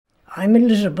I'm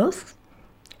Elizabeth,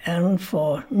 and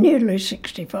for nearly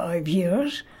 65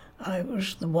 years I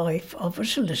was the wife of a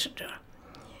solicitor.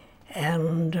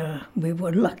 And we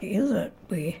were lucky that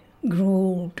we grew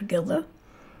old together,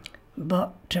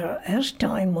 but as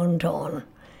time went on,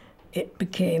 it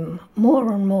became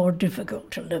more and more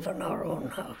difficult to live in our own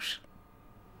house.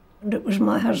 And it was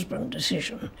my husband's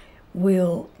decision.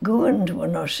 We'll go into a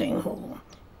nursing home.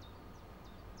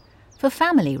 For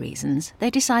family reasons, they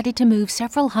decided to move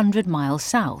several hundred miles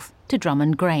south to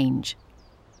Drummond Grange.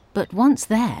 But once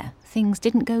there, things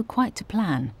didn't go quite to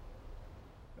plan.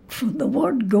 From the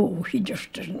word go, he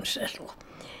just didn't settle.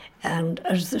 And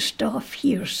as the staff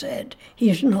here said,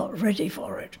 he's not ready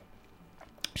for it.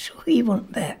 So he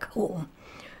went back home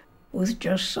with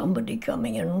just somebody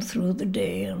coming in through the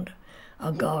day and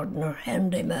a gardener,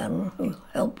 handyman who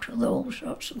helped with all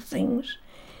sorts of things.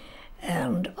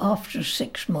 And after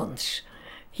 6 months,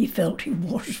 he felt he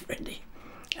was ready.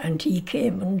 And he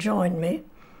came and joined me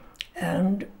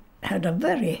and had a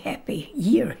very happy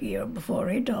year here before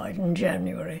he died in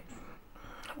January.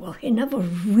 Well, he never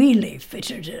really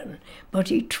fitted in, but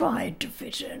he tried to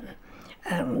fit in.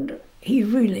 And he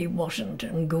really wasn't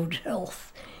in good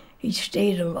health. He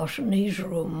stayed a lot in his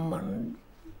room and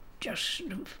just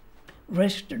sort of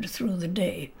rested through the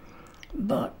day.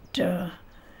 But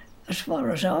as far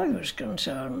as I was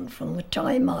concerned, from the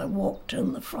time I walked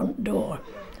in the front door,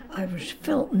 I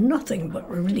felt nothing but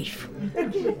relief.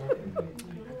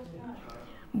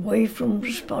 Away from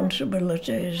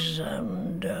responsibilities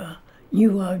and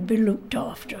knew I'd be looked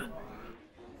after.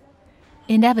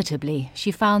 Inevitably,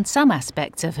 she found some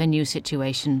aspects of her new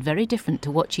situation very different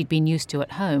to what she'd been used to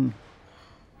at home.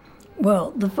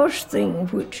 Well, the first thing,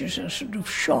 which is a sort of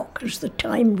shock, is the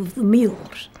time of the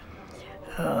meals.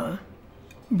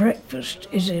 Breakfast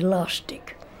is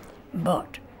elastic,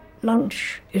 but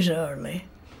lunch is early.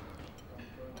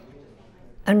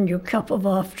 And your cup of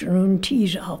afternoon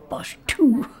tea's at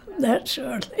 2:30, that's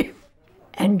early.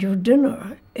 And your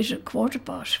dinner is at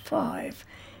 5:15,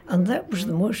 and that was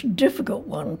the most difficult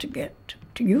one to get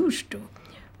used to,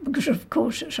 because of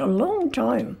course it's a long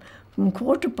time from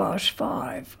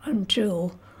 5:15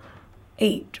 until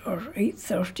 8 or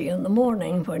 8:30 in the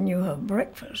morning when you have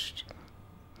breakfast.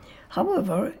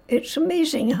 However, it's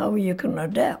amazing how you can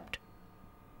adapt.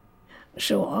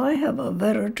 So I have a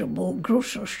veritable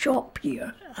grocer's shop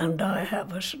here, and I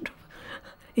have a sort of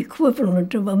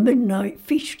equivalent of a midnight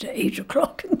feast at 8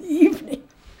 o'clock in the evening,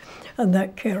 and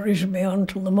that carries me on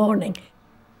till the morning.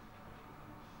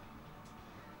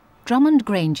 Drummond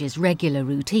Grange's regular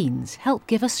routines help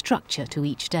give a structure to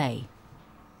each day.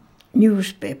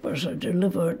 Newspapers are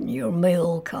delivered and your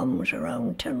mail comes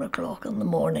around 10 o'clock in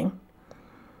the morning.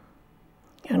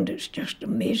 And it's just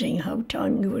amazing how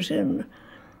time goes in.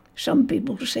 Some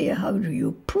people say, how do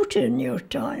you put in your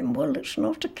time? Well, it's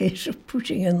not a case of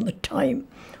putting in the time.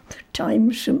 The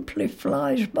time simply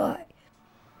flies by.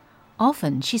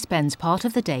 Often she spends part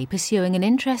of the day pursuing an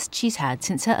interest she's had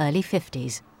since her early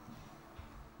 50s.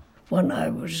 When I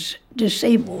was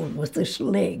disabled with this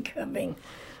leg, having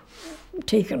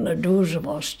taken a dose of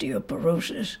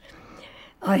osteoporosis,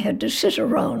 I had to sit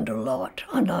around a lot,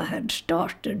 and I had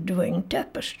started doing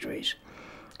tapestries.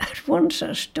 And once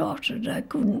I started, I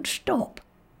couldn't stop.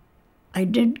 I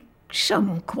did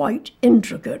some quite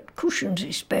intricate cushions,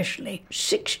 especially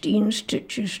 16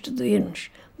 stitches to the inch,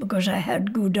 because I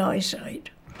had good eyesight.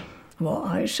 Well,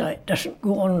 eyesight doesn't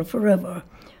go on forever,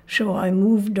 so I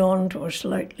moved on to a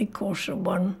slightly coarser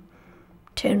one,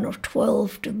 10 or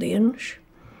 12 to the inch,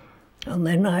 and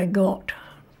then I got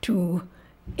to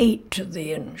 8 to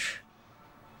the inch.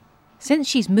 Since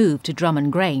she's moved to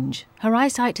Drummond Grange, her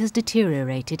eyesight has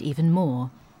deteriorated even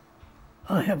more.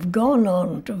 I have gone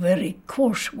on to very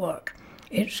coarse work.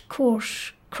 It's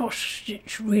coarse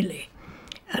cross-stitch, really,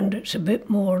 and it's a bit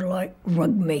more like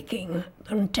rug making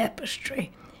than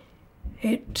tapestry.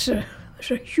 It's a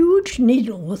huge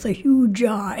needle with a huge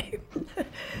eye,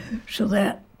 so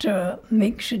that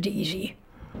makes it easy.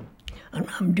 And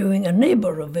I'm doing a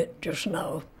neighbour of it just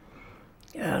now.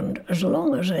 And as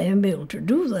long as I am able to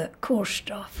do that coarse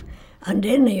stuff, and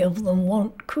any of them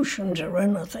want cushions or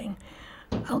anything,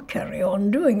 I'll carry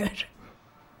on doing it.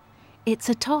 It's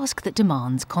a task that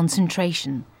demands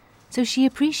concentration, so she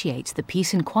appreciates the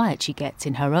peace and quiet she gets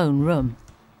in her own room.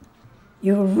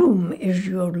 Your room is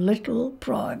your little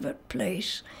private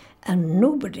place, and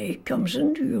nobody comes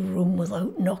into your room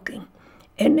without knocking.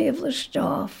 Any of the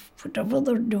staff, whatever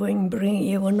they're doing, bringing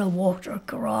you in a water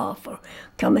carafe or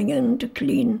coming in to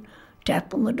clean,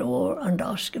 tap on the door and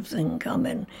ask if they can come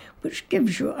in, which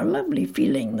gives you a lovely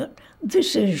feeling that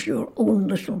this is your own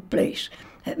little place.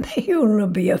 It may only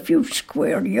be a few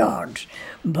square yards,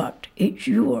 but it's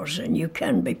yours and you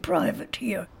can be private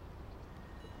here.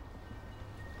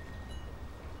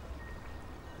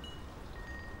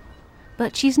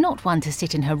 But she's not one to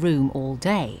sit in her room all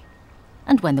day.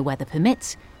 And when the weather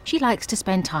permits, she likes to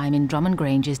spend time in Drummond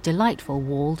Grange's delightful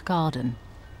walled garden.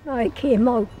 I came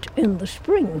out in the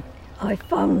spring. I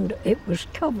found it was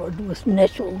covered with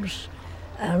nettles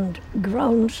and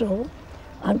groundsel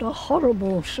and a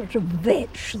horrible sort of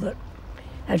vetch that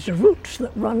has roots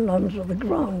that run under the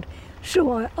ground.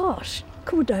 So I asked,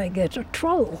 could I get a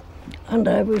trowel? And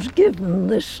I was given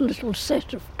this little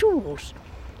set of tools.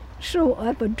 So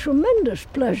I've had tremendous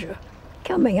pleasure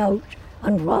coming out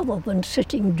and rather than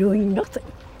sitting doing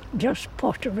nothing, just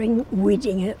pottering,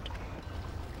 weeding it.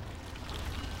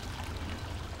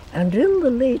 And in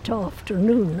the late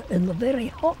afternoon, in the very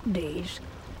hot days,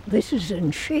 this is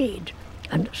in shade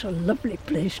and it's a lovely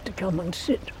place to come and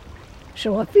sit.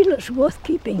 So I feel it's worth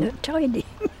keeping it tidy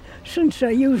since I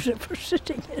use it for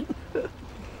sitting in.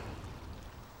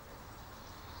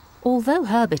 Although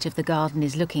her bit of the garden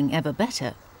is looking ever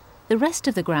better, the rest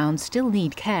of the grounds still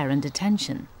need care and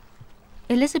attention.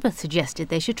 Elizabeth suggested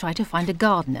they should try to find a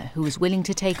gardener who was willing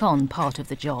to take on part of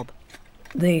the job.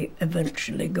 They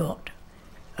eventually got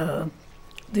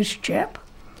this chap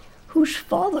whose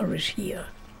father is here,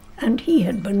 and he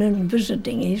had been in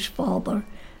visiting his father,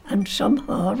 and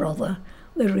somehow or other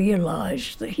they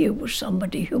realised that here was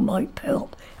somebody who might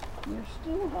help. You're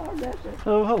still hard at it.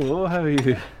 Oh, hello, how are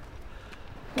you?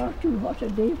 Far too hot a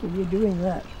day for you doing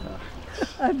that.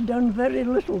 I've done very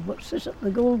little but sit at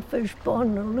the goldfish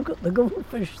pond and look at the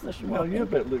goldfish this morning. Well, your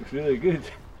bit looks really good.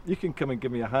 You can come and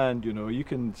give me a hand, you know. You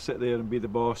can sit there and be the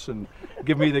boss and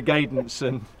give me the guidance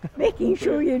and... Making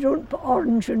sure you don't put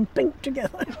orange and pink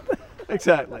together.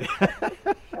 Exactly.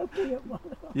 Shouting at one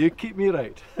another. You keep me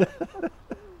right.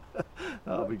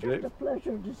 That'll be great. It's a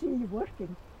pleasure to see you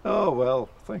working. Oh, well,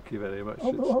 thank you very much.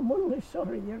 Although I'm only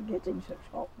sorry you're getting such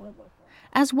hot weather.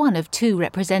 As one of 2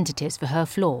 representatives for her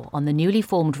floor on the newly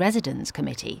formed Residents'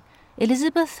 Committee,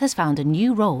 Elizabeth has found a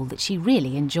new role that she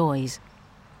really enjoys.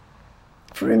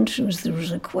 For instance, there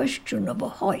was a question of a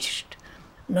hoist.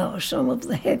 Now, some of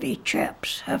the heavy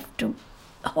chaps have to,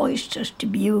 hoist has to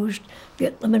be used,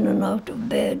 get them in and out of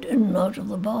bed, in and out of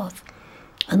the bath.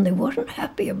 And they weren't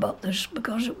happy about this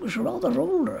because it was rather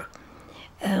older.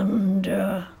 And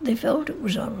they felt it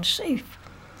was unsafe.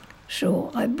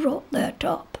 So I brought that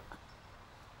up.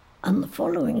 And the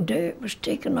following day it was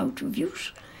taken out of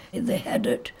use. They had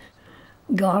it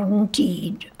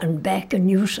guaranteed and back in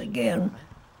use again.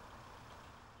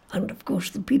 And of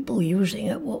course the people using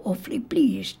it were awfully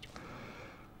pleased.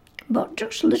 But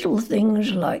just little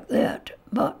things like that.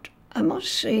 But I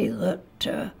must say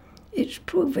that it's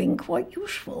proving quite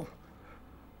useful.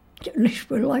 At least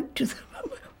we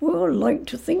all like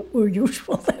to think we're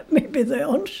useful. That may be the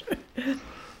answer.